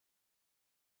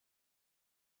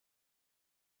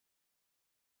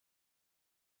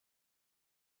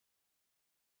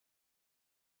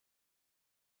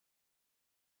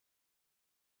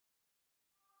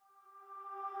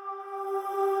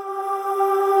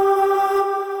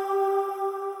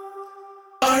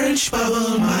Orange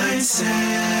bubble mindset.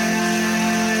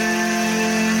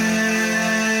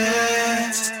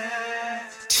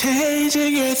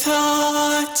 Changing your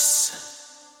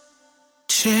thoughts,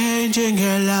 changing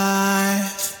your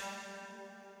life.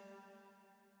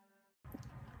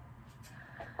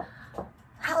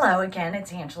 Hello again,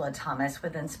 it's Angela Thomas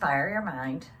with Inspire Your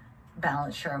Mind,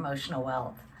 Balance Your Emotional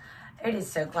Wealth. It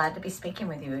is so glad to be speaking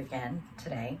with you again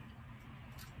today.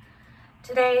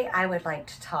 Today, I would like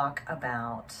to talk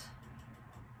about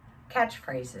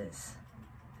catchphrases.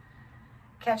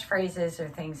 Catchphrases are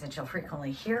things that you'll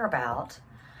frequently hear about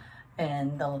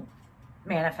in the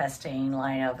manifesting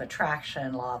line of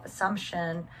attraction, law of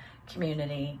assumption,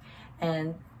 community,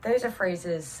 and those are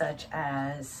phrases such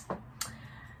as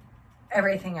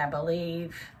everything I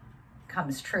believe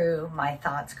comes true, my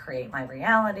thoughts create my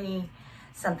reality,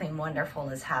 something wonderful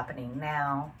is happening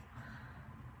now,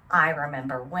 I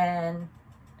remember when.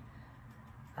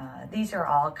 These are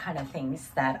all kind of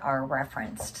things that are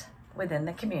referenced within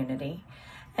the community.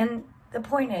 And the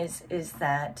point is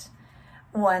that,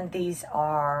 one, these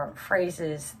are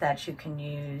phrases that you can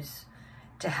use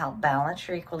to help balance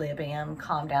your equilibrium,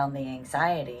 calm down the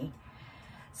anxiety.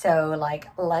 So like,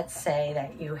 let's say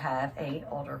that you have an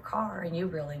older car and you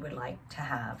really would like to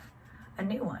have a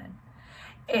new one.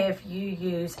 If you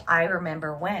use, I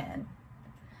remember when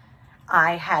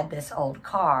I had this old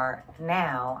car,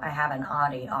 now I have an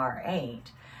Audi R8,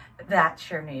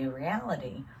 that's your new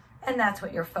reality. And that's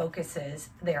what your focus is,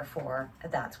 therefore,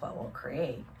 that's what will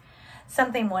create.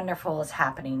 Something wonderful is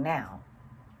happening now.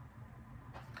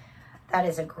 That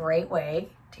is a great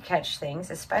way to catch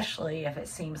things, especially if it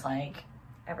seems like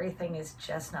everything is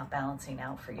just not balancing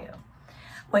out for you.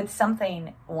 When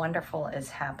something wonderful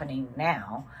is happening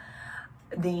now,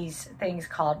 these things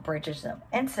called bridges of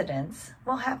incidents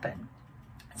will happen.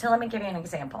 So let me give you an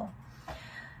example.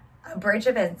 A bridge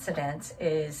of incidents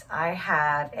is, I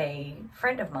have a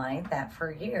friend of mine that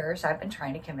for years I've been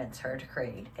trying to convince her to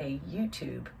create a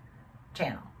YouTube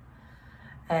channel.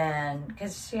 And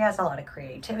because she has a lot of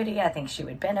creativity, I think she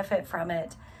would benefit from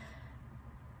it.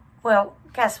 Well,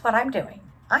 guess what I'm doing?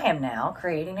 I am now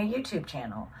creating a YouTube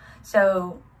channel.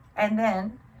 So, and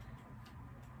then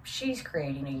she's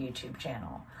creating a YouTube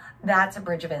channel. That's a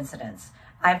bridge of incidents.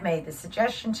 I've made the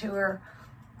suggestion to her.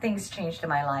 Things changed in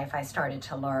my life. I started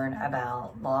to learn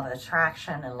about law of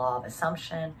attraction and law of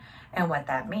assumption and what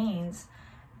that means.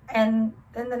 And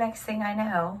then the next thing I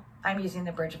know, I'm using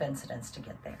the bridge of incidents to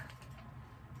get there.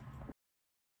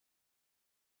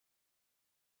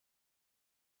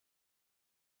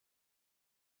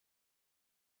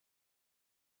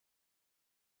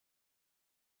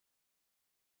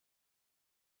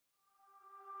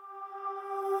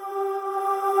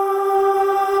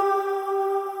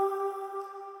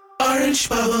 Orange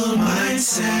bubble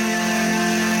mindset.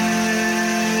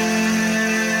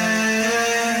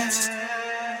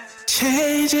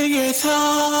 Changing your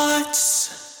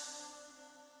thoughts,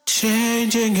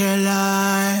 changing your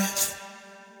life.